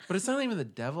But it's not even the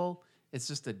devil. It's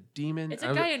just a demon. It's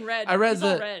a guy in red. I read He's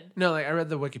all red. I read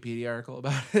the Wikipedia article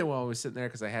about it while I was sitting there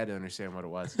because I had to understand what it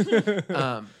was.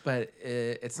 But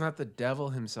it's not the devil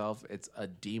himself. It's a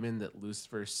demon that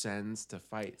Lucifer sends to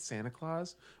fight Santa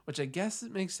Claus, which I guess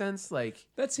it makes sense. Like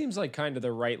That seems like kind of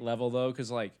the right level though, because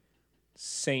like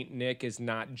Saint Nick is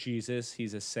not Jesus;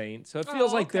 he's a saint. So it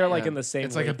feels like they're like in the same.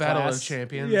 It's like a weight battle class. of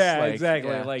champions. Yeah, like,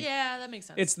 exactly. yeah. Like Yeah, that makes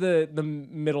sense. it's the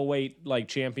middleweight like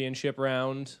championship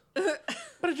round.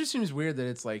 But it just seems weird that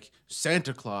it's like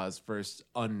Santa Claus versus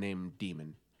unnamed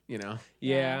demon. You know?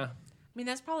 Yeah, I mean,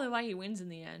 that's probably why he wins in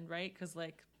the end, right? Because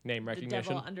like name the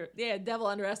recognition. devil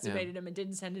underestimated him and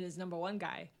didn't send in his number one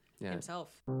guy himself.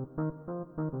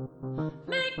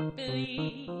 Make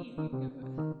believe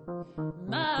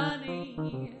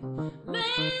money,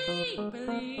 make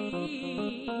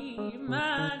believe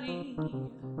money.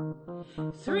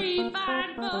 Three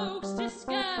fine folks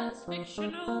discuss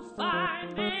fictional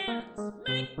finance.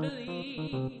 Make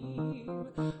believe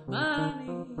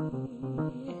money.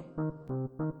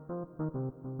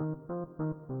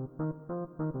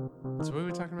 So what were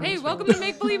we talking about? Hey, this welcome week? to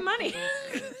Make Believe Money.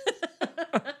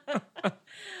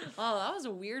 Oh, that was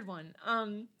a weird one.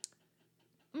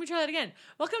 Let me try that again.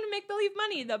 Welcome to Make Believe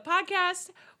Money, the podcast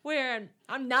where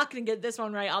I'm not going to get this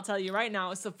one right. I'll tell you right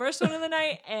now. It's the first one of the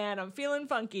night, and I'm feeling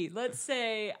funky. Let's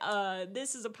say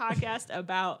this is a podcast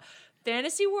about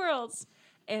fantasy worlds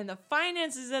and the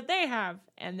finances that they have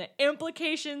and the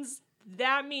implications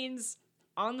that means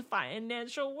on the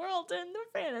financial world and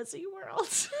the fantasy world.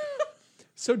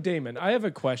 So Damon, I have a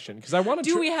question because I want to.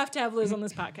 Do we have to have Liz on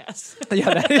this podcast?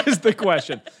 Yeah, that is the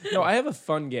question. No, I have a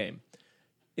fun game.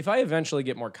 If I eventually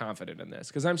get more confident in this,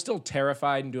 because I'm still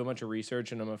terrified and do a bunch of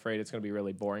research and I'm afraid it's going to be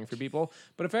really boring for people.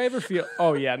 But if I ever feel,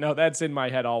 oh yeah, no, that's in my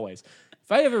head always.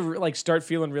 If I ever like start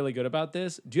feeling really good about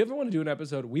this, do you ever want to do an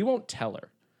episode? We won't tell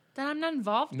her. That I'm not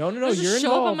involved? No, I'll just you're show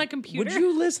involved. up on my computer? Would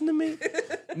you listen to me?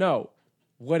 No,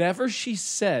 whatever she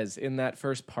says in that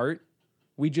first part,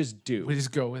 we just do. We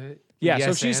just go with it. Yeah, Yes,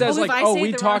 so if she and? says Well, if like, I oh, say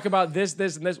we the talk wrong- about this,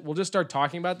 this, and this, we'll just start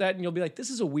talking about that, and you'll be like,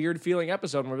 this is a weird feeling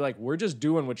episode, and we'll be like, we're just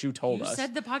doing what you told You us.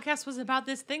 said the podcast was about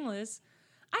this thing, Liz.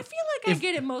 I feel like I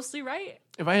get it mostly right.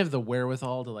 If I have the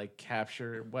wherewithal to like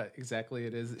capture what exactly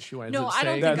it is that she winds up I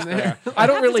don't saying, think That's I- fair. Half I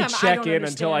don't the really time, I check don't in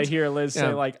until I understand. hear Liz say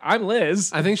Yeah. like, I'm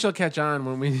Liz. I think she'll catch on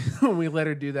when we when we let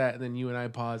her do that, and then you and I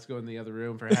pause, go in the other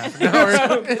room for half an hour,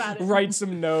 About it. Write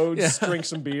some notes, drink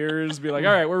some beers, be like,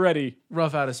 all right, we're ready.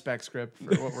 rough out a spec script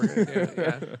for what we're gonna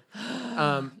do.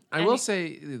 Yeah. I will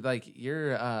say, like,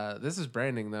 you're this is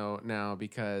branding though now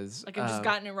because Like I've just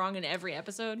gotten it wrong in every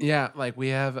episode. yeah, like we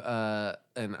have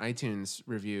an iTunes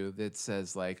review that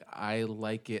says like I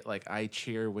like it, like I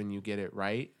cheer when you get it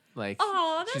right. Like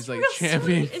Oh, that's she's like real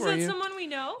championing sweet. Is for that you. someone we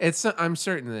know? It's I'm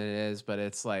certain that it is, but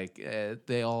it's like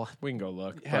they all We can go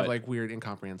look. have but like weird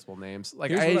incomprehensible names.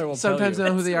 Like Here's what I will I tell sometimes you.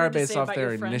 know who That's they are weird to based say off about their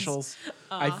your friends. initials.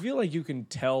 I feel like you can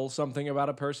tell something about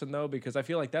a person though, because I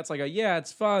feel like that's like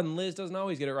it's fun. Liz doesn't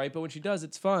always get it right, but when she does,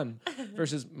 it's fun.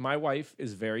 Versus my wife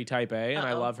is very type A, and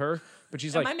I love her, but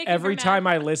she's Am I like making her every mad? time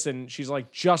I listen, she's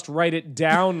like, just write it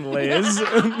down, Liz.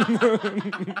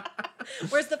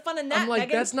 Where's the fun in that? I'm like,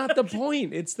 Megan? that's not the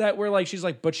point. It's that we're like, she's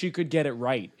like, but she could get it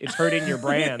right. It's hurting your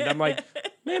brand. I'm like,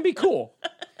 man, be cool.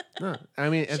 No, I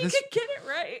mean at She this could get it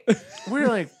right. we're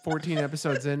like 14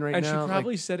 episodes in right And now. she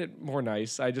probably said it more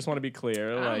nice. I just want to be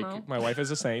clear. I don't Like, know. my wife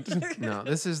is a saint. no,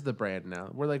 this is the brand now.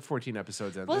 We're like 14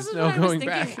 episodes in. Well, this There's is no what I was going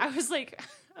thinking. back. I was like,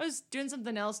 I was doing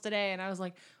something else today, and I was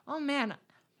like, oh man,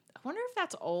 I wonder if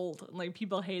that's old. And like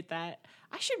people hate that.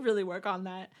 I should really work on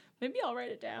that. Maybe I'll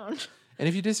write it down. And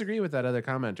if you disagree with that other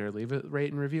commenter, leave it,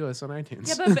 rate and review us on iTunes.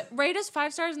 Yeah, but rate us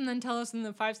 5 stars and then tell us in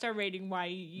the 5-star rating why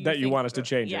you that you think- want us to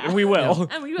change yeah. it. And we will.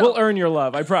 And we will. We'll earn your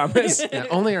love, I promise. Yeah,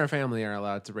 only our family are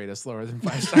allowed to rate us lower than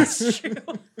 5 stars. True.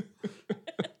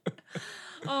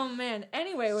 Oh man.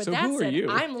 Anyway, with So that who are said, you?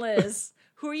 I'm Liz.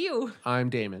 Who are you? I'm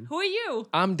Damon. Who are you?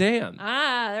 I'm Dan.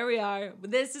 Ah, there we are.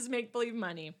 This is Make Believe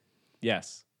Money.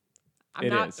 Yes. I'm It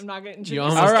not. is. I'm not going to You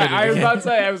introduce. almost All right. did it I was again. about to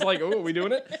say, I was like, oh, are we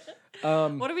doing it?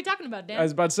 What are we talking about, Dan? I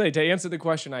was about to say, to answer the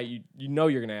question you know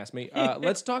you're going to ask me,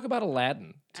 let's talk about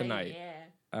Aladdin tonight.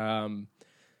 Yeah.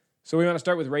 So we want to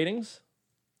start with ratings?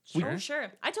 Sure.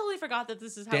 I totally forgot that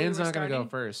this is how Dan's we were not going to starting. go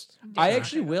first. I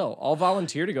actually will. I'll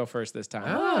volunteer to go first this time.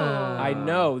 Ah. I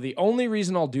know. The only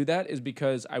reason I'll do that is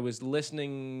because I was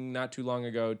listening not too long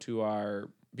ago to our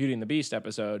Beauty and the Beast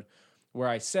episode where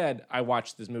I said I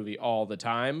watch this movie all the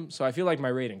time. So I feel like my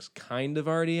rating's kind of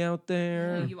already out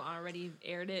there. You already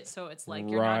aired it, so it's like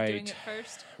you're not doing Right. it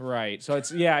first. Right. So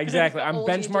it's, yeah, exactly. I'm Old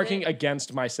you did benchmarking it.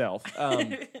 against myself.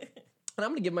 And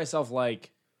I'm going to give myself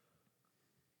like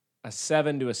a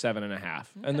 7 to a 7.5.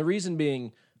 And the reason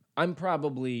being, I'm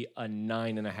probably a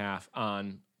 9.5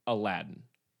 on Aladdin.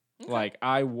 Like,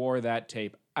 I wore that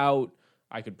tape out.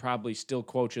 I could probably still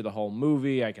quote you the whole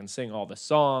movie. I can sing all the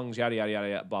songs, yada, yada, yada,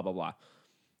 yada, blah, blah, blah.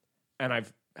 And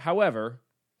however,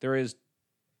 there is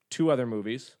 2 other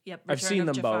movies. Yep. I've seen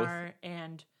them both. Jafar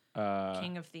and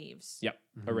King of Thieves. Yep.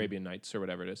 Arabian Nights or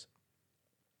whatever it is.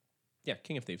 Yeah,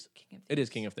 King of Thieves. King of Thieves. It is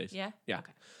King of Thieves. Yeah? Yeah.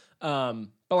 Okay.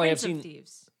 But like, I've Prince seen. of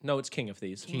Thieves. No, it's King of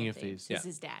Thieves. King of Thieves. Is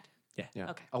his dad.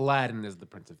 Yeah. Okay. Aladdin is the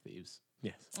Prince of Thieves,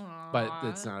 Yes. but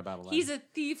it's not about Aladdin. He's a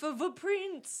thief of a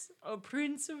prince of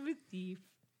a thief.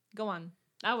 Go on.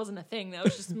 That wasn't a thing. That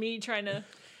was just me trying to.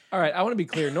 All right, I want to be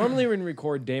clear. Normally, when we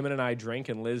record, Damon and I drink,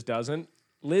 and Liz doesn't.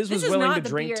 Liz This was is willing not to the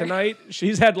drink beer. tonight.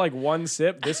 She's had like 1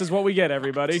 sip. This is what we get,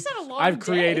 everybody. just had a long I've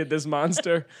created day. this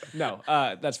monster. No,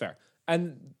 that's fair.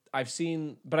 And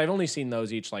but I've only seen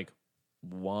those each like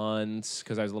once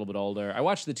because I was a little bit older. I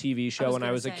watched the TV show was when I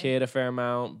gonna was a say. kid a fair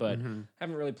amount, but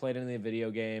haven't really played any of the video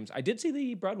games. I did see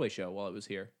the Broadway show while it was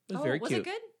here. It was very was cute. it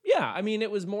good? Yeah, I mean, it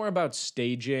was more about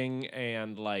staging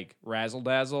and like razzle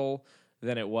dazzle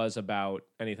than it was about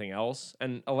anything else.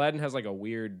 And Aladdin has like a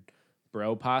weird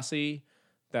bro posse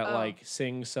that Oh. like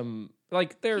sings some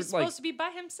like they're He's like supposed to be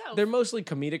by himself. they're mostly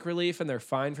comedic relief and they're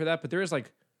fine for that. But there is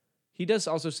like he does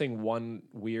also sing one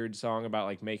weird song about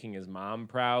like making his mom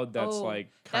proud. That's Oh, like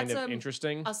kind that's of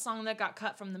interesting. a song that got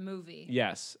cut from the movie.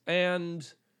 Yes, and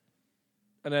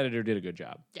an editor did a good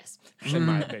job Yes. in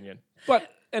my opinion.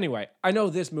 But anyway, I know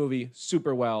this movie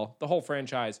super well. The whole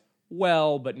franchise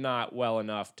well, but not well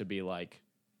enough to be like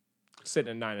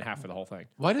sitting at 9.5 for the whole thing.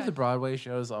 Why do the Broadway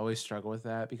shows always struggle with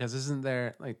that? Because isn't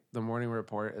there like the Morning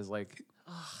Report is like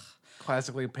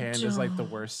classically panned as like the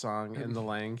worst song in the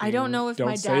Lion King? I don't know if Don't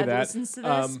my say dad that. listens to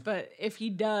this, but if he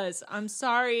does, I'm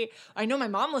sorry. I know my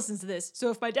mom listens to this. So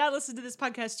if my dad listens to this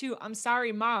podcast too, I'm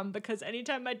sorry, Mom, because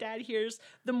anytime my dad hears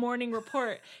the Morning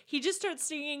Report, he just starts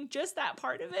singing just that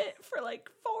part of it for like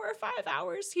 4 or 5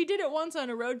 hours. He did it once on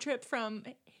a road trip from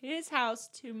his house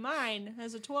to mine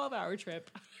as a 12-hour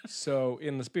trip. So,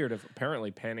 in the spirit of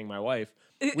apparently panning my wife,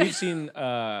 we've seen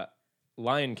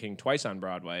Lion King twice on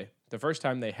Broadway. The first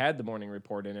time they had the Morning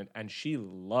Report in it, and she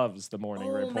loves the Morning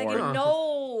Oh, Report. Megan,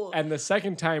 no. And the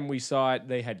second time we saw it,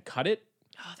 they had cut it,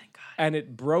 Oh, thank God. and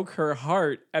it broke her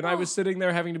heart. And I was sitting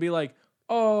there having to be like,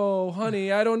 "Oh,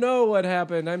 honey, I don't know what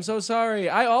happened. I'm so sorry.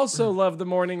 I also love the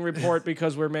Morning Report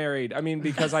because we're married. I mean,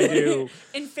 because I do."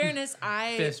 In fairness,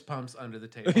 I Fist pumps under the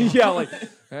table. Yeah, like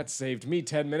that saved me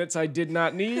 10 minutes I did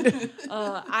not need.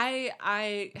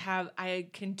 I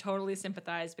can totally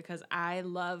sympathize because I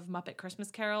love Muppet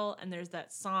Christmas Carol, and there's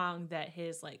that song that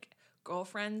his like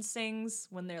girlfriend sings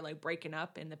when they're like breaking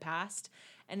up in the past,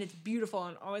 and it's beautiful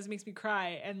and always makes me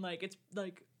cry, and like it's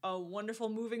like a wonderful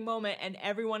moving moment, and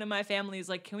everyone in my family is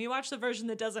like, can we watch the version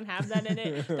that doesn't have that in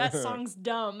it? That song's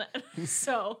dumb.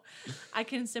 So I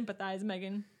can sympathize,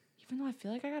 Megan, even though I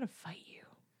feel like I gotta fight you.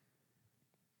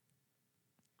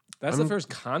 That's the first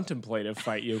contemplative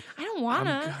fight you. I don't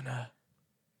wanna.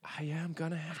 I am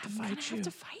gonna have to I'm gonna fight you. have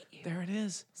to fight you. There it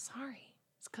is. Sorry.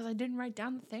 It's because I didn't write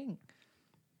down the thing.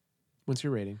 What's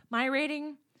your rating? My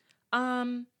rating,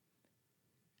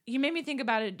 you made me think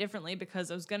about it differently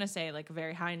because I was gonna say like a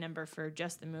very high number for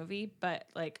just the movie, but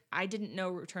like I didn't know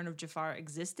Return of Jafar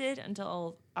existed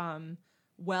until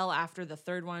well after the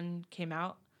third one came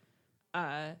out.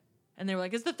 And they were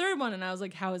like, "It's the third one," and I was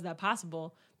like, "How is that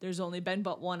possible? There's only been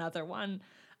but one other one."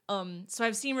 So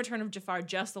I've seen Return of Jafar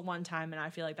just the one time, and I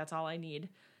feel like that's all I need.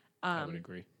 I would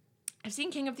agree. I've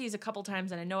seen King of Thieves a couple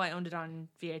times, and I know I owned it on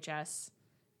VHS.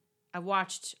 I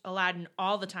watched Aladdin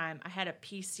all the time. I had a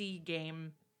PC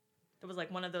game that was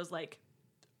like one of those like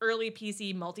early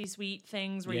PC multi-suite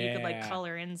things where you could like Yeah.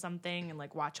 color in something and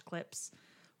like watch clips,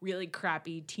 really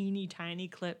crappy, teeny tiny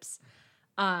clips.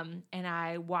 And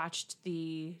I watched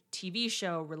the TV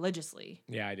show religiously.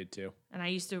 Yeah, I did too. And I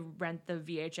used to rent the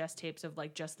VHS tapes of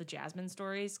like just the Jasmine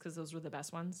stories because those were the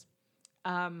best ones.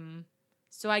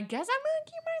 So I guess I'm gonna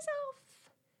give myself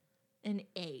an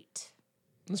 8.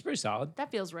 That's pretty solid.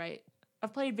 That feels right.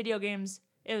 I've played video games.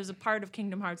 It was a part of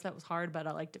Kingdom Hearts that was hard, but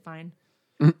I liked it fine.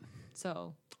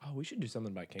 So Oh, we should do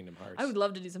something about Kingdom Hearts. I would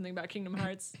love to do something about Kingdom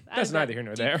Hearts. That's neither here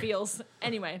nor there. Feels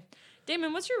anyway.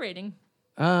 Damon, what's your rating?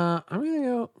 I'm gonna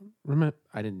go. Remember,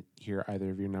 I didn't hear either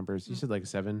of your numbers. You said like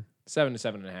 7, 7 to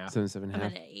 7.5. 7, 7 and a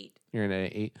I'm half. at an 8. You're at an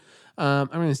 8. I'm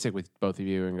gonna stick with both of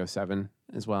you and go 7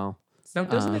 as well. Now,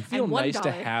 doesn't it feel And nice to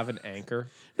 $1. have an anchor?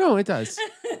 No, it does.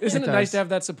 Isn't it does. nice to have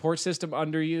that support system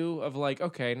under you of like,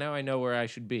 okay, now I know where I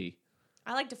should be?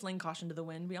 I like to fling caution to the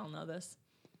wind. We all know this.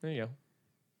 There you go.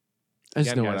 I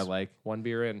just Again, know what I guys, like. One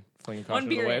beer in, flinging caution One to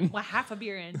the beer in. wind. Well, half a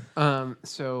beer in.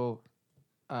 So,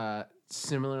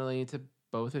 similarly to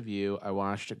both of you, I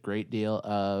watched a great deal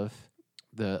of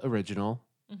the original.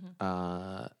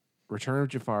 Return of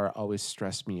Jafar always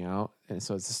stressed me out, and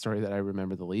so it's the story that I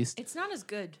remember the least. It's not as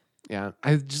good. Yeah,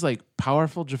 I just like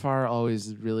powerful Jafar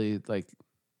always really like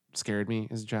scared me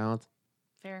as a child.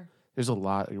 Fair. There's a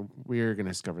lot. We're gonna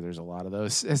discover there's a lot of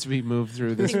those as we move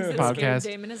through this Things that scared podcast.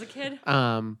 Damon as a kid.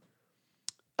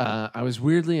 I was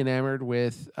weirdly enamored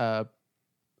with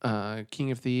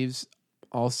King of Thieves,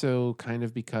 also kind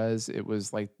of because it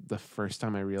was like the first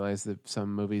time I realized that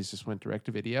some movies just went direct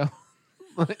to video.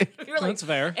 Like, You're like, That's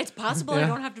fair. it's possible I Yeah.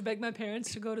 don't have to beg my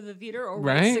parents to go to the theater or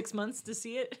Right? wait 6 months to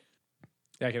see it.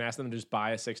 Yeah, I can ask them to just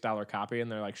buy a $6 copy,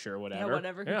 and they're like, "Sure, whatever."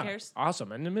 whatever, who cares?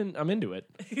 Awesome, and I'm into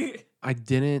it. I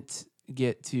didn't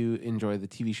get to enjoy the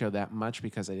TV show that much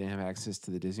because I didn't have access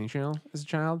to the Disney Channel as a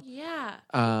child. Yeah.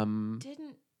 Um,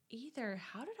 Didn't either.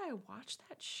 How did I watch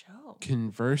that show?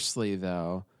 Conversely,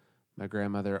 though, my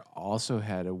grandmother also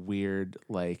had a weird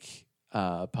like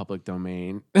public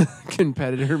domain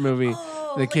competitor movie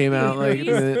that like came out like Beauty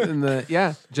and the in the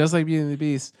yeah, just like Beauty and the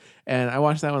Beast. And I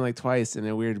watched that one like twice, and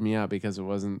it weirded me out because it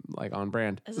wasn't like on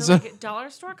brand. Is it So like a dollar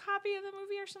store copy of the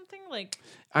movie or something? Like,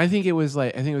 I think it was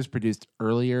produced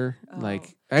earlier.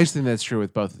 Like I actually think that's true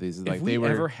with both of these. Like If we they were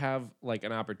ever have like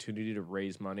an opportunity to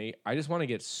raise money, I just want to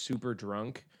get super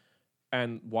drunk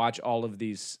and watch all of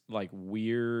these like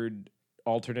weird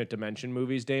alternate dimension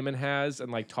movies Damon has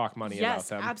and like talk money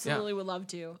yes, about them. absolutely would love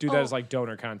to. Do that as like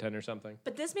donor content or something.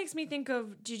 But this makes me think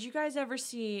of, did you guys ever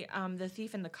see The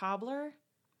Thief and the Cobbler?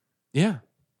 yeah.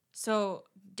 So,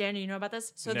 Dan, do you know about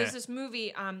this? So Nah. there's this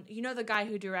movie, you know the guy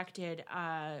who directed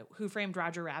Who Framed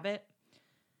Roger Rabbit?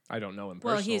 I don't know him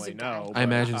Well, personally. he's a guy. No, I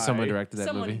imagine but someone directed that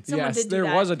Someone- movie. someone Yes, did do there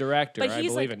that. was a director. But I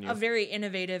he's believe like in you. a very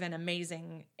innovative and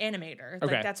amazing animator.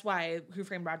 Okay. Like that's why Who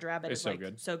Framed Roger Rabbit It's is so like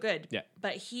good. so good. Yeah.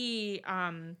 But he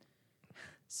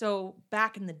so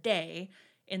back in the day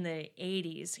in the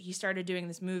 80s, he started doing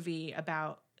this movie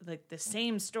about like the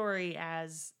same story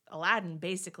as Aladdin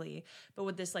basically, but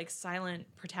with this like silent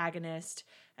protagonist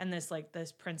and this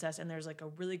princess, and there's like a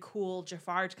really cool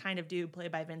Jafar kind of dude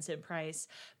played by Vincent Price,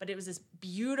 but it was this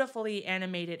beautifully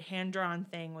animated hand-drawn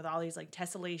thing with all these like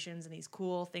tessellations and these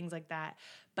cool things like that.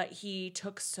 But he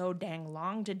took so dang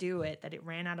long to do it that it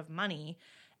ran out of money,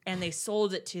 and they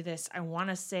sold it to this, I want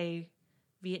to say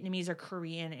Vietnamese or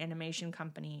Korean animation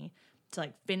company to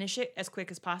like finish it as quick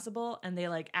as possible, and they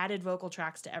like added vocal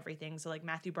tracks to everything. So like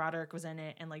Matthew Broderick was in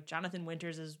it, and like Jonathan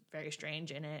Winters is very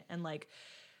strange in it, and like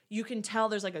you can tell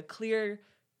there's like a clear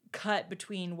cut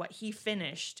between what he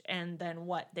finished and then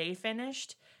what they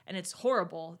finished, and it's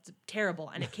horrible, it's terrible,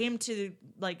 and it came to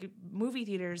like movie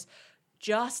theaters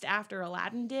just after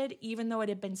Aladdin did, even though it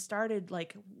had been started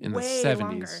like In the way 70s.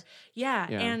 longer. Yeah,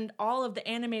 Yeah. and all of the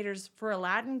animators for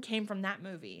Aladdin came from that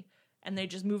movie, and they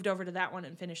just moved over to that one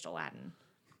and finished Aladdin.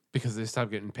 Because they stopped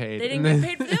getting paid. They didn't And get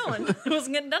paid for that one. It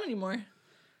wasn't getting done anymore.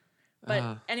 But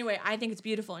Uh. anyway, I think it's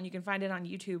beautiful, and you can find it on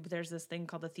YouTube. There's this thing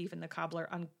called The Thief and the Cobbler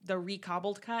on the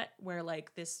recobbled cut, where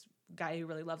like this guy who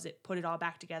really loves it put it all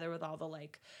back together with all the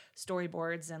like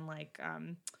storyboards and like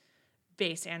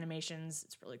base animations.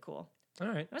 It's really cool. All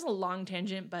right. It was a long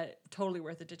tangent, but totally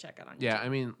worth it to check out on YouTube. Yeah, I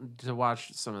mean, to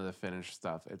watch some of the finished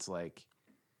stuff, it's like,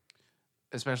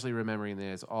 especially remembering that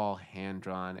it's all hand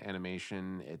drawn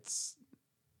animation.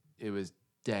 It was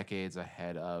decades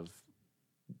ahead of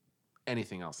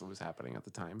anything else that was happening at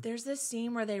the time. There's this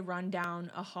scene where they run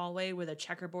down a hallway with a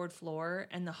checkerboard floor,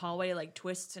 and the hallway like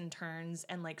twists and turns,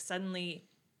 and like suddenly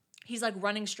he's like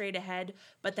running straight ahead,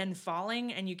 but then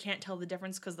falling, and you can't tell the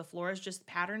difference because the floor is just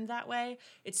patterned that way.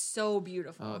 It's so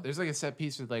beautiful. There's like a set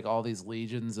piece with like all these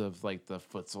legions of like the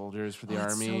foot soldiers for the Oh,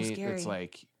 it's so army. scary.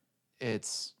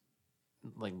 It's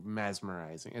like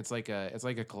mesmerizing. It's like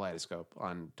a kaleidoscope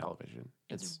on television.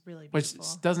 It's really which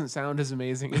beautiful. doesn't sound as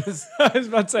amazing as I was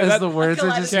about to say as that. the words are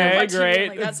just Okay, What you mean, great.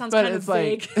 like, that sounds But kind it's of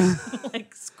like- vague,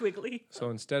 like squiggly. So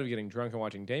instead of getting drunk and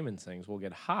watching Damon things, we'll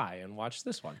get high and watch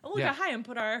this one. Oh, look Yeah. at high and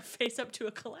put our face up to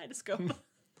a kaleidoscope.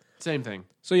 same thing.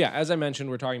 So yeah, as I mentioned,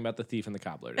 we're talking about The Thief and the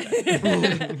Cobbler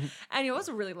today. And it was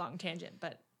a really long tangent,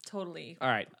 but totally. All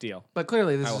right, deal. But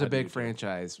clearly, this I will is a head to big YouTube.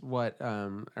 franchise. What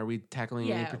are we tackling?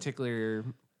 Any Yeah. particular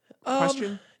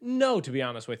question? No, to be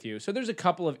honest with you. So there's a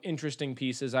couple of interesting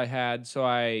pieces I had. So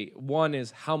one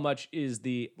is how much is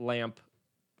the lamp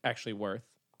actually worth?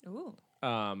 Ooh.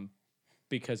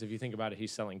 Because if you think about it,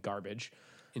 he's selling garbage.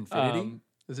 Infinity?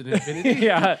 Is it Infinity?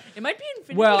 Yeah. It might be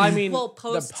infinity. Well, I mean,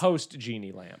 post. the post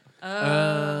genie lamp.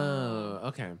 Oh,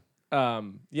 okay.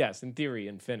 Yes, in theory,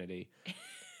 infinity.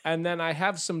 And then I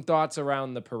have some thoughts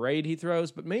around the parade he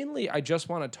throws, but mainly I just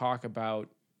want to talk about,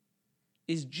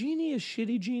 is Genie a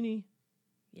shitty genie?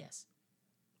 Yes.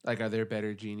 Like, are there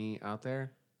better genie out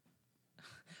there?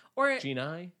 Or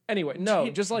Genii? Anyway, no,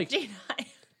 just like, Genie.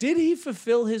 did he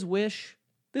fulfill his wish?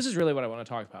 This is really what I want to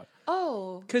talk about.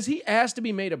 Oh, Because he asked to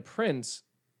be made a prince,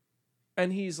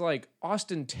 and he's like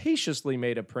ostentatiously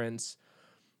made a prince.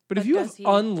 But if But you have does he?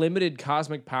 unlimited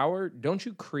cosmic power, don't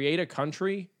you create a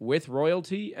country with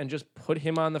royalty and just put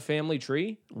him on the family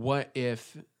tree? What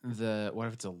if it's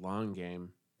a long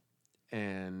game,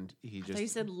 and he I thought you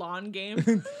just said lawn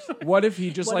game. What if he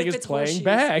just What like if is it's playing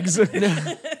horseshoes? bags?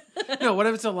 no? What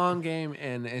if it's a long game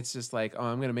and it's just like, oh,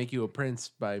 I'm gonna make you a prince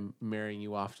by marrying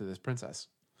you off to this princess?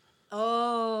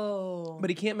 Oh, But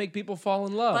he can't make people fall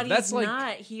in love. but That's he's like,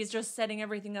 not. He's just setting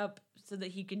everything up so that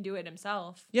he can do it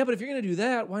himself. yeah, but if you're gonna do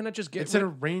that, why not just get It's an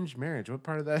arranged marriage. What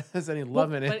part of that has any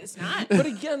love in it? But it's not. But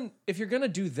again, if you're gonna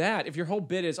do that, if your whole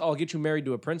bit is, I'll get you married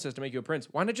to a princess to make you a prince,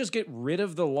 why not just get rid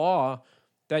of the law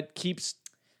that keeps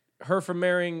her from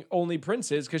marrying only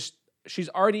princes? Because she's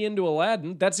already into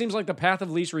Aladdin. That seems like the path of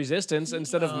least resistance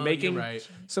instead of Oh, you're making right.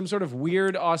 some sort of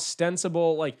weird,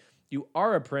 ostensible, like, you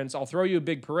are a prince, I'll throw you a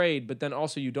big parade, but then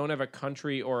also you don't have a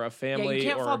country or a Yeah, family you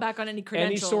can't or fall back on any any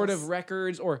credentials. sort of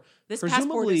records or This passport is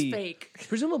presumably fake.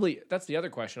 Presumably, that's the other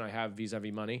question I have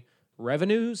vis-a-vis money.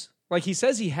 Revenues? Like, he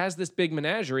says he has this big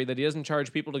menagerie that he doesn't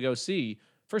charge people to go see.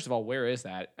 First of all, where is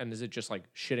that? And is it just like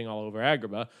shitting all over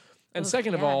Agrabah? And Ugh,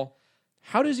 second of yeah. all,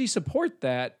 how does he support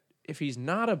that if he's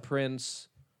not a prince?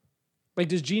 Like,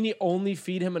 does Genie only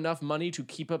feed him enough money to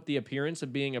keep up the appearance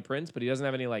of being a prince, but he doesn't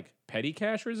have any, like, petty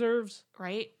cash reserves?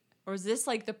 Right? Or is this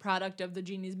like the product of the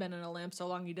genie's been in a lamp so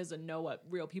long he doesn't know what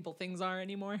real people things are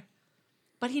anymore?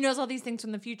 But he knows all these things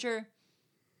from the future.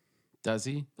 Does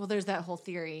he? Well, there's that whole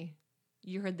theory.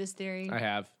 You heard this theory? I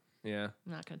have. Yeah.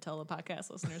 I'm not going to tell the podcast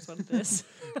listeners what it is.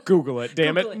 Google it,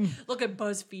 damn Google it. Look at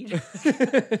BuzzFeed.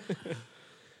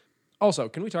 Also,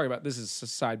 can we talk about, this is a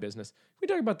side business, can we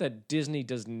talk about that Disney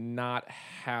does not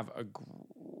have a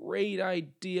great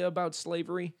idea about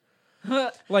slavery?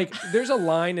 Like, there's a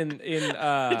line in Song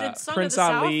of Prince the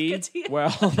South Ali. get to you?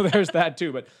 Well, there's that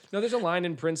too. But no, there's a line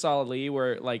in Prince Ali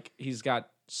where, like, he's got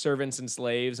servants and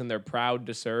slaves and they're proud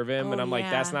to serve him. Oh, And I'm like,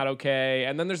 that's yeah. not okay.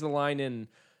 And then there's the line in,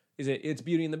 it's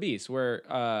Beauty and the Beast,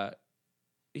 where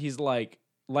he's like,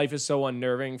 life is so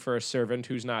unnerving for a servant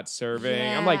who's not serving.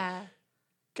 I'm like, Yeah.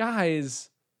 guys,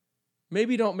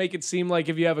 maybe don't make it seem like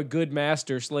if you have a good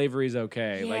master, slavery's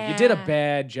okay. Like, you did a Yeah.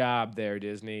 bad job there,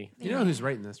 Disney. You know who's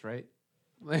writing this, right?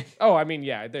 Like, Oh, I mean,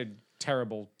 yeah, they're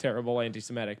terrible, terrible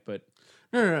anti-Semitic, but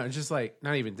no, just like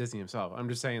not even Disney himself. I'm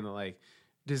just saying that like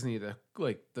Disney,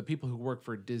 the people who work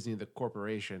for Disney, the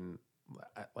corporation,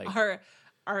 like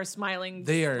Are smiling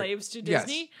they are slaves to yes.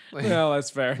 Disney? Like, well, that's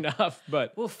fair enough.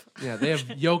 But Woof. yeah, they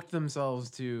have yoked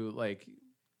themselves to like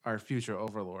our future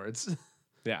overlords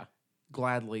yeah,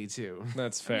 gladly too.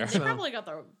 that's I mean, fair. they probably got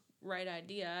the right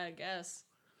idea, I guess.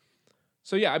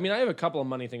 So yeah, I mean, I have a couple of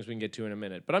money things we can get to in a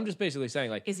minute, but I'm just basically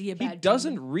saying, like, Is he a bad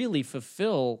doesn't genie? really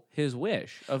fulfill his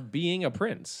wish of being a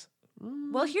prince.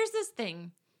 Well, here's this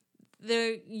thing.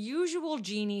 The usual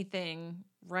genie thing,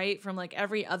 right, from like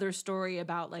every other story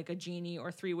about like a genie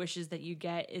or 3 wishes that you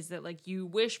get is that like you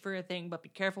wish for a thing, but be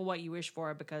careful what you wish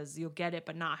for because you'll get it,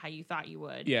 but not how you thought you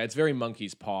would. Yeah, it's very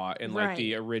monkey's paw in like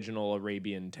the Right. original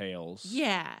Arabian Tales.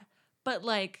 Yeah. But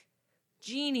like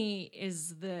genie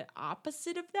is the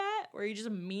opposite of that, where he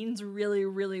just means really,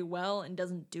 really well and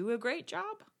doesn't do a great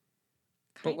job.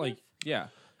 But Kind like, of. yeah.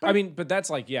 I mean, but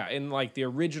that's like, yeah, in like the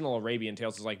original Arabian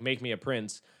Tales is like, make me a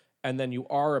prince, and then you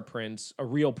are a prince, a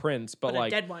real prince, but But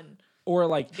like, a dead one. or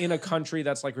like in a country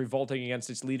that's like revolting against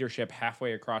its leadership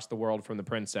halfway across the world from the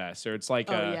princess, or it's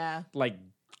like, Oh, yeah. like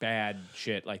bad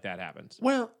shit like that happens.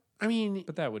 Well, I mean,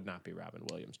 But that would not be Robin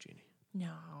Williams' genie.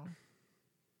 No.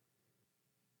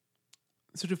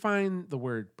 so define the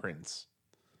word prince.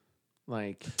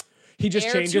 Like, He just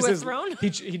Heir to changes a his. throne?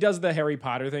 He does the Harry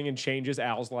Potter thing and changes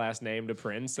Al's last name to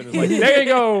Prince, and is like, there you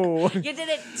go. You did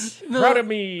it. Proud of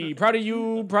me, proud of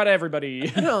you, proud of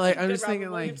everybody. no, like I'm Good just Robin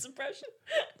thinking like Williams impression.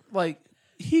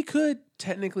 he could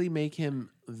technically make him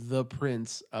the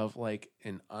prince of like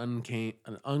an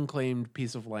unclaimed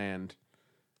piece of land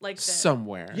Like the,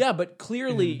 somewhere. Yeah, but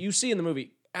clearly, you see in the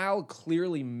movie, Al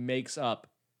clearly makes up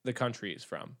the country he's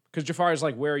from. Because Jafar is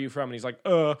like, where are you from? And he's like,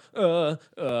 So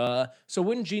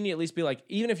wouldn't Genie at least be like,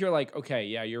 even if you're like, okay,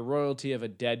 yeah, you're royalty of a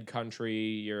dead country,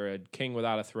 you're a king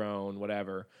without a throne,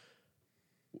 whatever,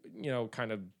 you know,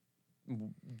 kind of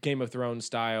Game of Thrones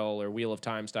style or Wheel of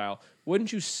Time style,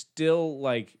 wouldn't you still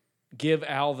like give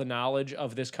Al the knowledge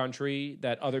of this country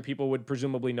that other people would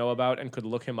presumably know about and could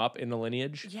look him up in the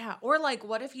lineage. Yeah, or like,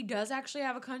 what if he does actually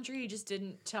have a country? He just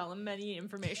didn't tell him any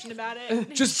information about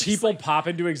it. Just people pop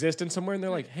into existence somewhere and they're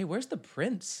like, hey, where's the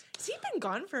prince? Has he been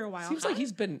gone for a while? Seems like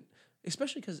he's been,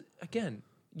 especially because, again,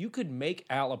 you could make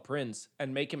Al a prince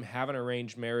and make him have an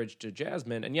arranged marriage to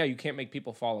Jasmine. And yeah, you can't make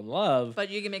people fall in love. But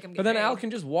you can make him get But then married. Al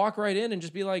can just walk right in and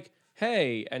just be like,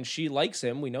 hey, and she likes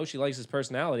him. We know she likes his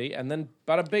personality. And then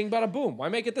bada bing, bada boom. Why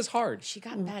make it this hard? She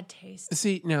got bad taste.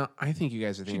 See, now I think you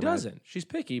guys are She thinking about it. doesn't. She's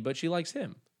picky, but she likes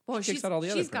him. Well, she kicks out all the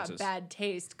other she's got princes. bad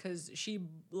taste because she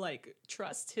like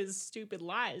trusts his stupid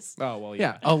lies. Oh, well,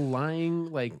 Yeah, a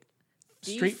lying like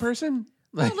Thief? straight person.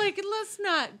 Like, Well, like, let's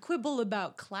not quibble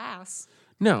about class.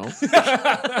 no,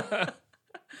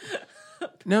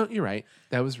 no, you're right.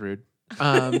 That was rude.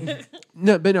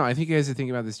 No, but no, I think you guys are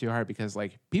thinking about this too hard because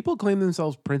like people claim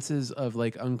themselves princes of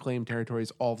like unclaimed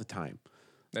territories all the time.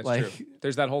 That's Like- true.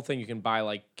 There's that whole thing you can buy,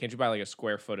 like, can't you buy like a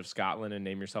square foot of Scotland and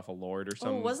name yourself a lord or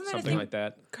something? wasn't that a something thing? like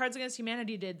that? Cards Against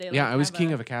Humanity did. They Yeah, like, I was have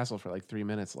king of a castle for like 3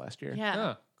 minutes last year. Yeah.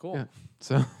 Ah, cool. Yeah.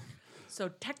 So So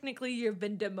technically, you've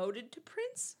been demoted to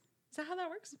prince. Is that how that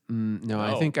works? no,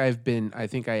 I No. think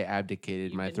I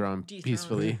abdicated You've my been throne dethroned.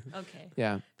 peacefully. Okay.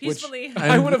 Yeah. Which Peacefully.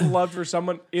 I would have loved for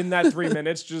someone in that 3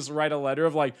 minutes to just write a letter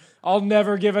of like, I'll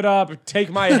never give it up. Take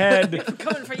my head. I'm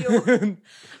coming for you.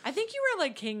 I think you were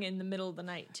like king in the middle of the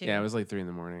night too. Yeah, it was like 3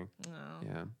 a.m. Oh.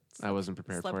 Yeah. I wasn't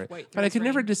prepared Slept for it. right through But I his could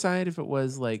never reign. decide if it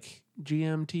was like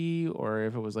GMT or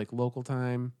if it was like local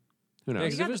time. Who Yeah, knows?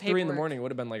 because got if it the was 3 in the paperwork. morning, it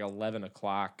would have been like 11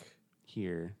 o'clock.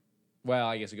 Here. Well,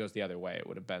 I guess it goes the other way. It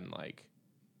would have been like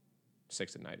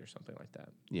 6 at night or something like that.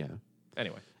 Yeah.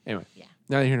 Anyway. Anyway. Yeah.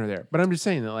 Neither here nor there. But I'm just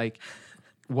saying that like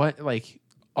what like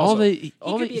all Also, that He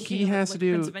all could that be a he king has of, to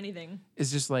like, Prince do of anything.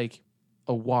 is just like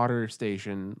a water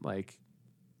station like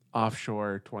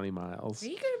offshore 20 miles.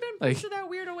 He could have been Like- prince of that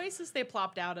weird oasis they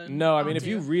plopped out in. No, I mean, if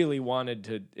onto. you really wanted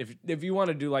to, if you want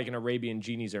to do like an Arabian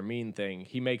genies are mean thing,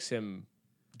 he makes him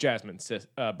Jasmine's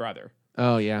brother.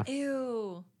 Oh yeah.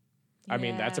 Ew. I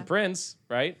mean, that's a Yeah. prince,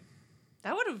 right?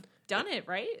 That would have done it,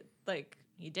 right? Like,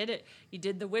 he did it. He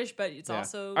did the wish, but it's Yeah.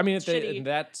 also I mean, shitty. in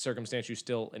that circumstance, you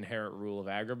still inherit rule of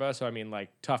Agrabah. So I mean, like,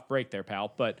 tough break there,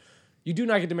 pal. But you do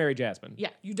not get to marry Jasmine. yeah,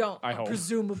 you don't. I hope.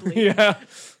 Presumably. Yeah.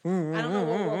 I don't know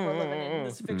what world we're living in.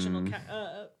 This fictional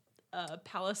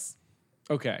palace.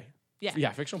 Okay. Yeah.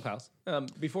 Yeah, fictional palace.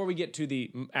 Before we get to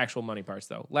the actual money parts,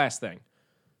 though, last thing.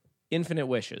 Infinite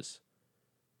wishes.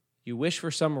 You wish for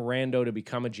some rando to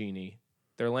become a genie.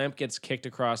 Their lamp gets kicked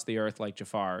across the earth like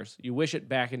Jafar's. You wish it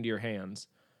back into your hands.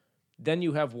 Then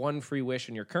you have one free wish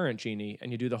in your current genie,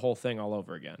 and you do the whole thing all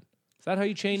over again. Is that how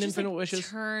you chain Just, infinite like, wishes?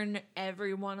 turn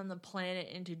everyone on the planet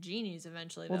into genies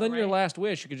eventually. Well, though, then your right? last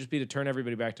wish could just be to turn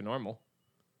everybody back to normal.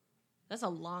 That's a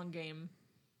long game.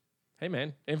 Hey,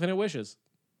 man, infinite wishes.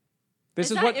 This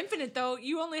It's is not what. infinite though.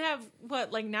 You only have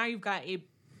what? Like now you've got 8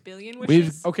 billion We've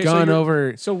wishes. Okay, so gone you're-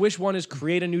 over So wish one is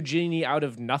create a new genie out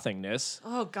of nothingness.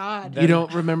 Oh God. you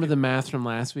don't remember the math from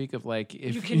last week of like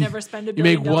if You can never spend a you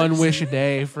make billion one dollars. wish a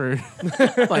day for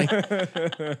like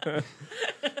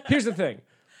Here's the thing.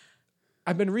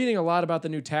 I've been reading a lot about the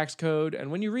new tax code, and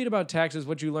when you read about taxes,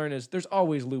 what you learn is there's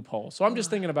always loopholes. So I'm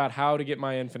just thinking about how to get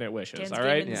my infinite wishes. Dan's all game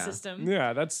right? in the Yeah. system.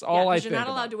 Yeah, that's Yeah, all I 'cause think. you're not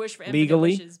about. allowed to wish for infinite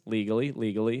legally, wishes.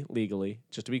 legally.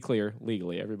 Just to be clear,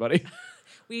 legally, everybody.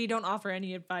 We don't offer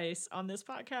any advice on this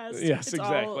podcast. Yes, It's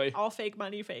exactly. All fake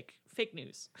money, fake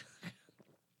news.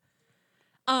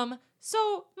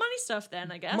 So money stuff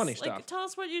then, I guess. Money Like, stuff. tell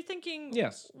us what you're thinking.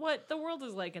 Yes. What the world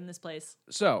is like in this place.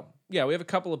 So, yeah, we have a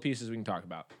couple of pieces we can talk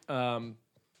about.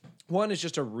 One is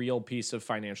just a real piece of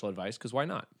financial advice, because why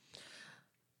not?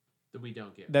 that we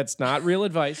don't get. That's not real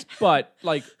advice, but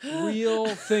like real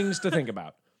things to think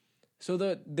about. So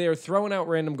they're throwing out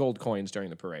random gold coins during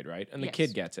the parade, right? And the Yes.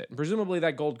 kid gets it. And presumably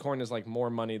that gold coin is like more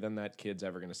money than that kid's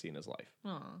ever going to see in his life.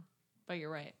 Oh, but you're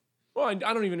right. Well, I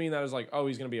don't even mean that as like, oh,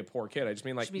 he's going to be a poor kid. I just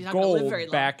mean like Just means he's not gonna live gold very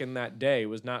long. back in that day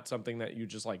was not something that you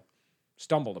just like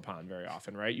stumbled upon very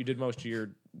often, right? You did most of your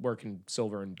work in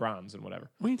silver and bronze and whatever.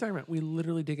 What are you talking about? We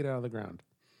literally dig it out of the ground.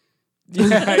 Yeah,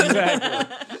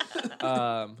 exactly.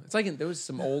 It's like there was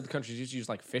some old countries used to use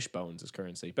like fish bones as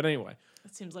currency. But anyway,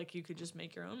 It seems like you could just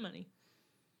make your own money.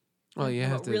 Well, you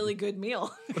Have have a to really good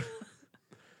meal,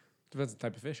 depends on the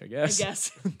type of fish, I I guess.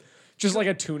 guess. Just like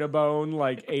a tuna bone,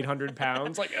 like 800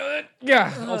 pounds. Like,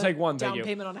 yeah, I'll take one, Down thank you.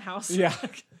 payment on a house. Yeah.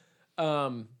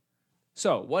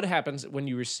 So what happens when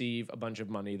you receive a bunch of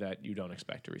money that you don't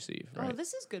expect to receive? Oh, Right.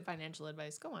 this is good financial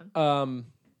advice. Go on.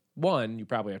 One, you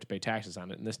probably have to pay taxes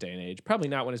on it in this day and age. Probably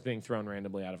not when it's being thrown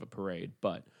randomly out of a parade,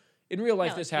 but in real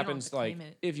life, Yeah, this like, you don't have happens to like claim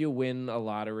it. if you win a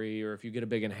lottery or if you get a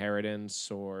big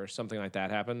inheritance or something like that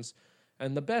happens.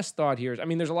 And the best thought here is, I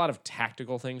mean, there's a lot of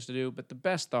tactical things to do, but the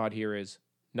best thought here is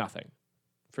nothing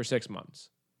for 6 months.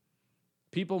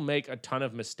 People make a ton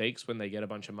of mistakes when they get a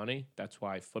bunch of money. That's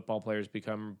why football players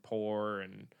become poor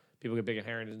and people get big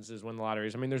inheritances, win the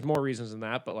lotteries. I mean, there's more reasons than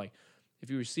that, but like if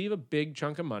you receive a big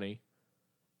chunk of money,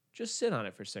 just sit on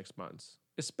it for 6 months,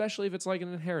 especially if it's like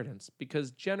an inheritance,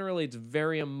 because generally it's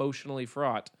very emotionally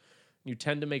fraught. You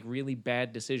tend to make really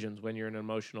bad decisions when you're in an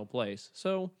emotional place.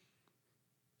 So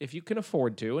if you can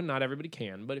afford to, and not everybody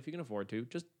can, but if you can afford to,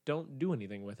 just don't do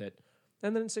anything with it.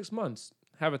 And then in 6 months,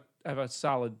 have a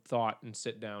solid thought and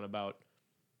sit down about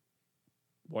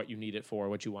what you need it for,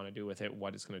 what you want to do with it,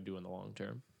 what it's going to do in the long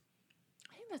term.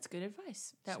 I think that's good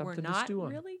advice that Something we're to not stew on.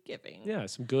 really giving. Yeah,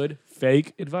 some good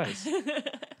fake advice.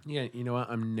 Yeah, you know what?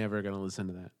 I'm never gonna listen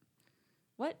to that.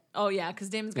 What? Oh yeah, because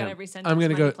Damon's got Yeah, every sentence I'm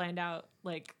gonna money go- planned out,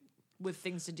 like with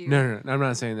things to do. No, I'm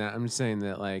not saying that. I'm just saying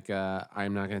that like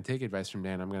I'm not gonna take advice from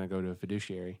Dan. I'm gonna go to a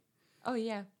fiduciary, Oh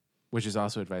yeah. which is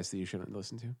also advice that you shouldn't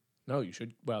listen to. No, you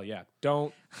should. Well, yeah.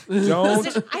 Don't.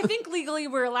 Listen, I think legally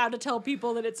we're allowed to tell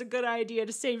people that it's a good idea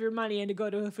to save your money and to go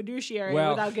to a fiduciary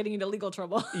Well- without getting into legal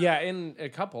trouble. Yeah, in a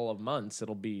couple of months,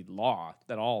 it'll be law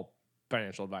that all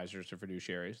financial advisors are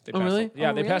fiduciaries. They Oh, passed really?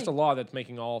 yeah, Oh, they passed a really? law that's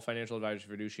making all financial advisors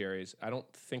fiduciaries. I don't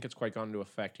think it's quite gone into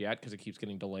effect yet because it keeps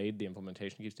getting delayed. The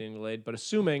implementation keeps getting delayed. But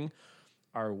assuming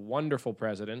our wonderful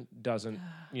president doesn't,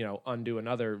 undo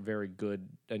another very good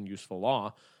and useful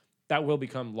law, that will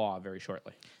become law very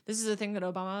shortly. This is a thing that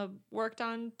Obama worked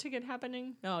on to get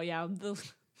happening. Oh yeah,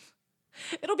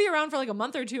 it'll be around for like a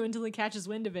month or two until he catches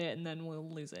wind of it, and then we'll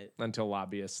lose it. Until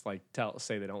lobbyists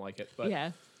say they don't like it. But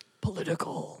Yeah.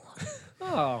 Political.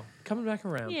 oh, coming back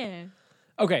around. Yeah.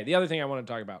 Okay, the other thing I want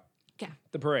to talk about. Yeah.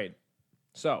 The parade.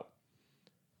 So,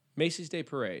 Macy's Day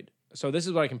Parade. So this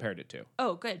is what I compared it to.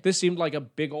 Oh, good. This seemed like a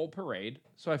big old parade.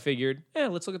 So I figured,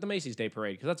 let's look at the Macy's Day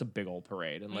Parade because that's a big old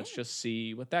parade. And let's just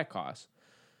see what that costs.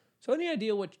 So any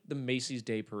idea what the Macy's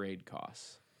Day Parade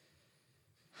costs?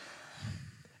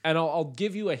 And I'll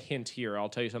give you a hint here. I'll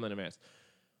tell you something in a minute.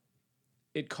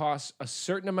 It costs a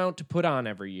certain amount to put on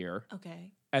every year.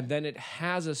 Okay. And then it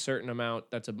has a certain amount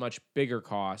that's a much bigger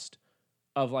cost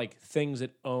of like things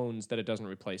it owns that it doesn't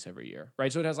replace every year,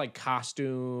 right? So it has like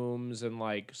costumes and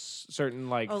like certain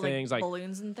things like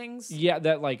balloons and things. yeah,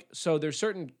 that like so there's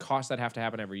certain costs that have to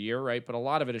happen every year, right? But a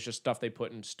lot of it is just stuff they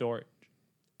put in storage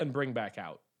and bring back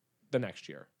out the next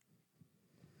year.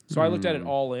 So I looked at it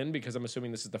all in because I'm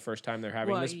assuming this is the first time they're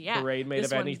having this parade made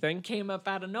this of one anything. came up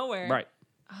out of nowhere. Right.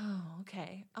 Oh,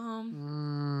 okay.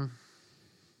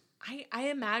 I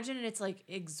imagine it's like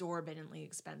exorbitantly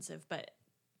expensive, but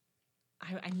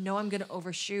I know I'm gonna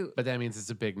overshoot. But that means it's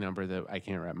a big number that I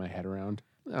can't wrap my head around.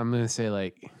 I'm gonna say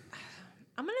like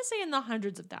I'm gonna say in the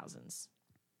hundreds of thousands.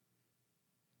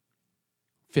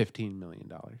 $15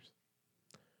 million.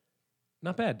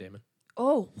 Not bad, Damon.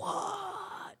 Oh,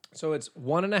 what? So it's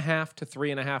 1.5 to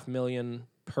 3.5 million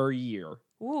per year.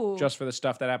 Ooh. Just for the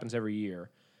stuff that happens every year.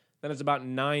 Then it's about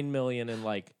 9 million in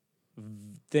like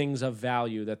things of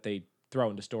value that they throw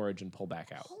into storage and pull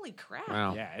back out. Holy crap.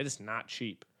 Wow. Yeah, it is not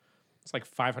cheap. It's like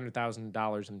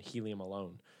 $500,000 in helium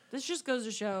alone. This just goes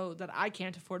to show that I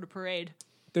can't afford a parade.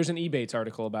 There's an Ebates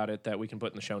article about it that we can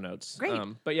put in the show notes. Great.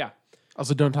 But yeah,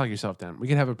 Also, don't talk yourself down. We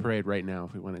could have a parade right now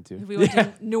if we wanted to. If we went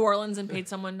to New Orleans and paid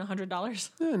someone $100.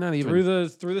 Not even.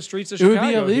 through the streets of It would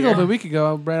Chicago. be illegal, here. but we could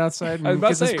go right outside I was and about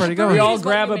get to this say, party we going. all Is what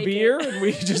grab you a make beer it. and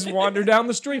we just wander down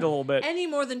the street a little bit. Any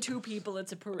more than 2 people,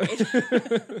 it's a parade.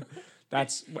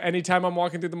 That's anytime I'm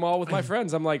walking through the mall with my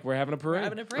friends, I'm like, we're having a parade.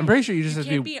 Having a parade. I'm pretty sure you just have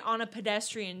can't to be on a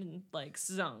pedestrian like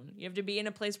zone. You have to be in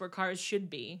a place where cars should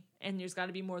be, and there's got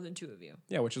to be more than 2 of you.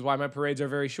 Yeah, which is why my parades are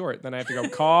very short. Then I have to go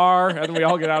car, and then we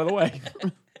all get out of the way.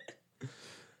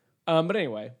 But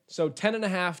anyway, so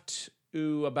 10.5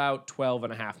 to about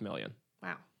 12.5 million.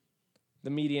 Wow. The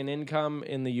median income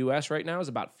in the U.S. right now is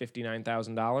about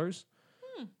 $59,000.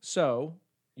 So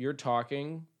you're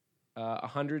talking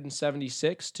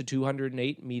 176 to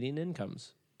 208 median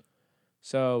incomes.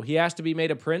 So he asked to be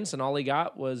made a prince, and all he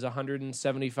got was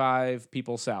 175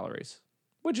 people's salaries,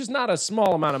 which is not a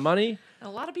small amount of money. And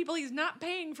a lot of people he's not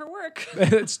paying for work.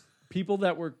 It's people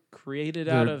that were created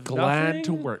out They're of glad nothing.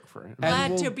 to work for him.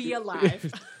 Glad we'll- to be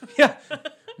alive. Yeah.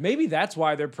 Maybe that's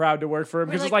why they're proud to work for him,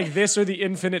 because it's like- like this or the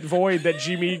infinite void that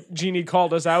Genie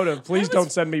called us out of. Please don't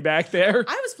send me back there.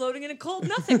 I was floating in a cold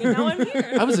nothing, and now I'm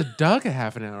here. I was a duck a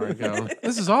half an hour ago.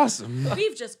 This is awesome.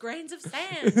 We've just grains of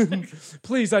sand.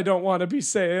 Please, I don't want to be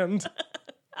sand.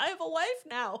 I have a wife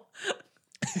now.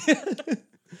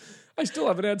 I still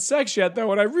haven't had sex yet,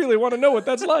 though, and I really want to know what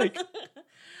that's like.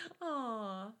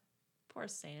 Poor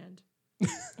sand.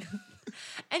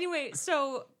 Anyway,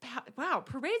 so wow,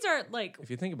 parades are like If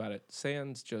you think about it,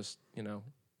 sand's just,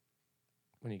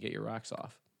 when you get your rocks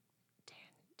off.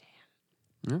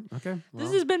 Yeah, okay. this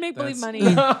well, has been Make Believe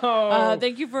that's- Money.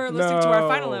 Thank you for listening to our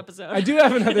final episode. I do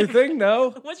have another thing,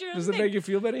 no. What's your Does other it thing? make you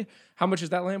feel better? How much is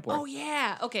that lamp worth? Oh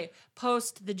yeah. Okay.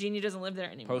 Post the genie doesn't live there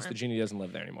anymore. Post the genie doesn't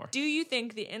live there anymore. Do you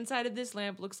think the inside of this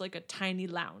lamp looks like a tiny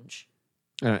lounge?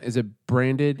 Is it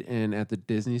branded and at the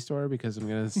Disney store? Because I'm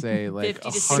gonna say like $50 to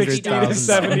 $60 to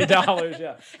 $70. $70,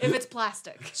 yeah. If it's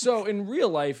plastic. So in real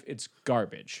life, it's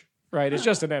garbage, right? It's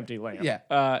just an empty lamp. Yeah.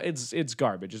 It's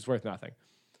garbage. It's worth nothing.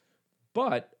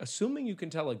 But assuming you can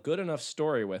tell a good enough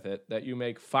story with it that you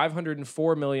make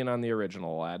 $504 million on the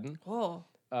original Aladdin, Oh.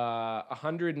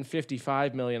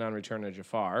 $155 million on Return of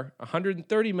Jafar,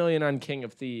 $130 million on King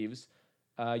of Thieves.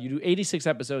 You do 86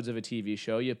 episodes of a TV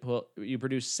show. You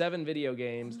produce 7 video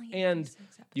games, Only and 86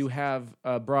 you have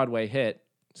a Broadway hit.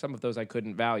 Some of those I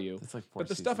couldn't value, That's like 4 but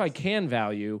the stuff I can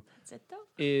value That's it though?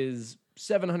 is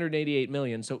 $788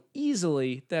 million. So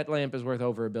easily that lamp is worth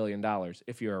over $1 billion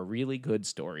if you're a really good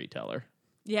storyteller.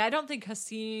 Yeah, I don't think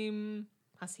Hasim.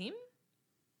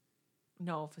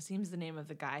 No, Hasim's the name of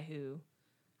the guy who.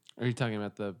 Are you talking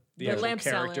about the? The The actual lamp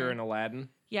character seller. in Aladdin.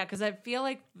 Yeah, because I feel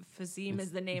like Hasim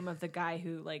is the name of the guy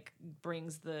who like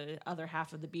brings the other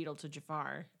half of the beetle to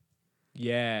Jafar.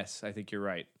 Yes, I think you're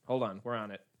right. Hold on, we're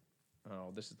on it.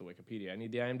 Oh, this is the Wikipedia. I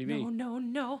need the IMDb.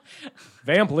 No.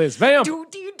 Vamp, Liz, vamp. do. I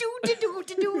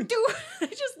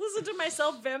just listened to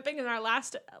myself vamping in our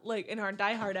last, in our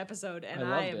Die Hard episode, and I I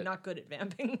loved am it. not good at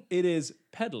vamping. It is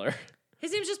Peddler.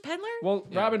 His name's just Peddler? Well,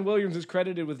 Robin Williams is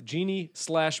credited with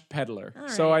Genie/Peddler. All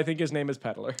So right. I think his name is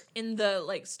Peddler. In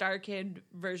the Star Kid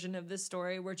version of this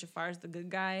story where Jafar's the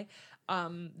good guy,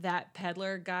 that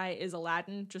Peddler guy is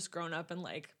Aladdin, just grown up and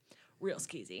real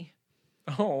skeezy.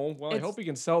 Oh, well, I It's- hope he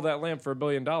can sell that lamp for $1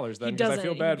 billion then, He because doesn't. I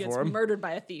feel bad he gets for him. murdered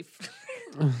by a thief.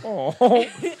 Oh.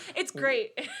 It's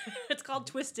great. It's called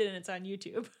Twisted and it's on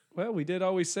YouTube. Well, we did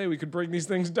always say we could bring these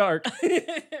things dark.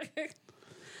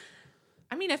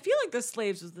 I mean, I feel like the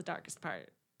slaves was the darkest part.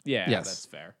 Yeah, Yes. that's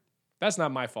fair. That's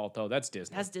not my fault, though. That's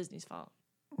Disney. That's Disney's fault.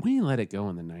 We let it go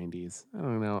in the '90s. I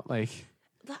don't know.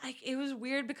 It was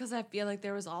weird because I feel like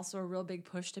there was also a real big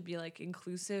push to be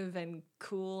inclusive and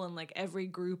cool, and every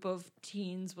group of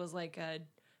teens was a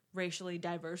racially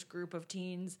diverse group of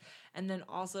teens, and then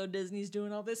also Disney's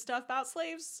doing all this stuff about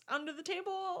slaves under the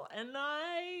table, and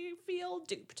I feel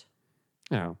duped.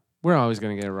 We're always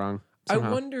gonna get it wrong. I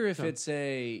somehow. wonder if it's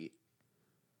they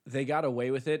got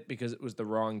away with it because it was the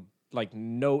wrong,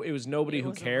 it was nobody It who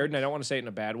wasn't cared, and I don't want to say it in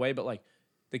a bad way, but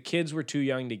the kids were too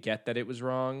young to get that it was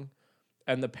wrong,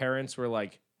 and the parents were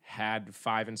had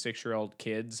 5 and 6-year-old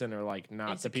kids and are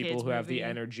not It's the a people kid's who have the movie.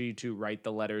 energy to write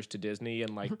the letters to Disney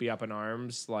and be up in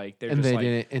arms. They're And just they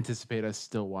didn't anticipate us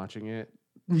still watching it.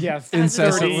 yeah, 30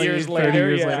 Incessantly, years 30 later,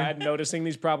 years yeah, later. noticing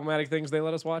these problematic things they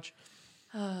let us watch.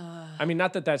 I mean,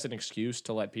 not that that's an excuse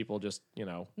to let people just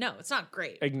No, it's not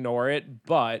great. ignore it,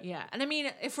 but Yeah, and I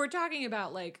mean, if we're talking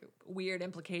about weird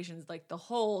implications, the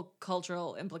whole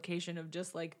cultural implication of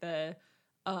just the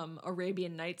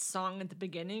Arabian Nights song at the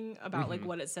beginning about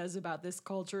what it says about this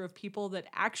culture of people that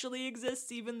actually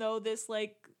exists, even though this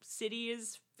city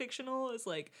is fictional, is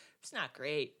it's not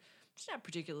great. It's not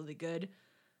particularly good.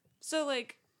 So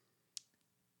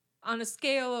on a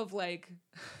scale of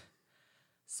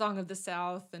Song of the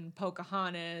South and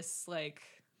Pocahontas, I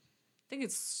think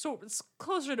it's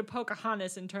closer to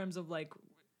Pocahontas in terms of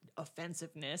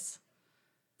offensiveness.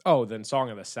 oh, then Song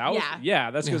of the South?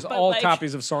 Yeah. That's because But, all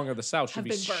copies of Song of the South should have be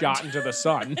been burned. shot into the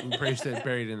sun. I'm pretty sure it's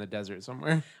buried in the desert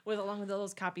somewhere. Along with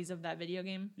those copies of that video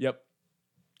game. Yep.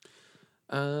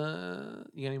 You got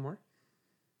any more?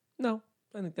 No,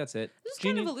 I think that's it. This is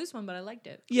kind of a loose one, but I liked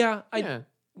it. Yeah, Yeah.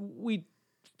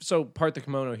 So part the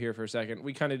kimono here for a second.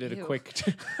 We kind of did a Ew. quick.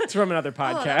 It's from another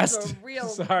Oh, that was podcast. a real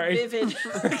Sorry. vivid.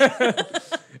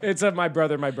 It's a my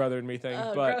brother and me thing.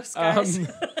 Oh, but gross, guys.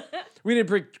 we did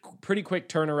pretty quick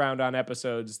turnaround on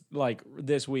episodes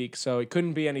this week, so it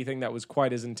couldn't be anything that was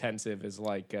quite as intensive as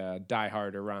Die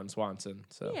Hard or Ron Swanson.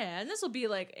 So Yeah, and this will be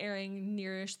airing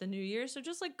nearish the new year, so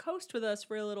just coast with us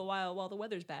for a little while the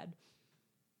weather's bad.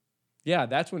 yeah,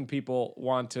 that's when people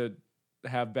want to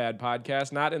have bad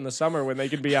podcasts, not in the summer when they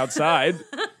can be outside.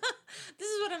 This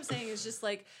is what I'm saying. Is just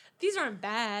these aren't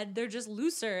bad. They're just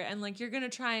looser, and you're gonna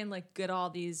try and get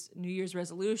all these New Year's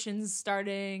resolutions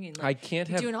starting, and I can't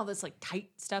have doing all this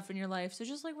tight stuff in your life. So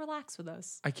just relax with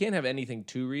us. I can't have anything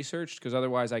too researched because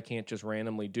otherwise I can't just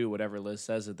randomly do whatever Liz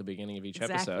says at the beginning of each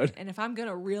episode. And if I'm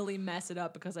gonna really mess it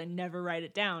up because I never write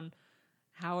it down,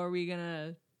 how are we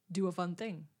gonna do a fun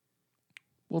thing?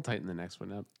 We'll tighten the next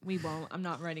one up. We won't. I'm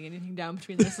not writing anything down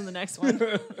between this and the next one.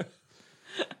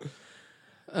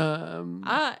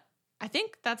 I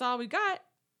think that's all we got.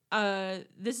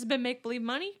 This has been Make Believe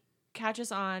Money. Catch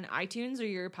us on iTunes or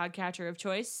your podcatcher of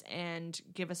choice and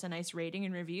give us a nice rating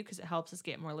and review because it helps us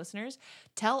get more listeners.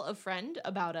 Tell a friend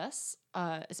about us,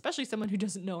 especially someone who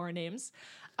doesn't know our names.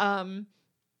 And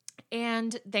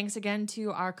thanks again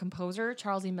to our composer,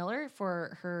 Charles E. Miller,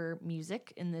 for her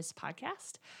music in this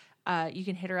podcast. You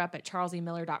can hit her up at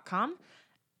charlesemiller.com.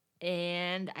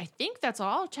 And I think that's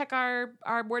all. Check our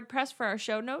WordPress for our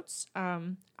show notes.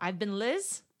 I've been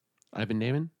Liz. I've been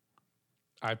Damon.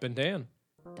 I've been Dan.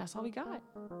 That's all we got.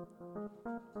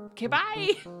 Okay,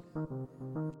 bye.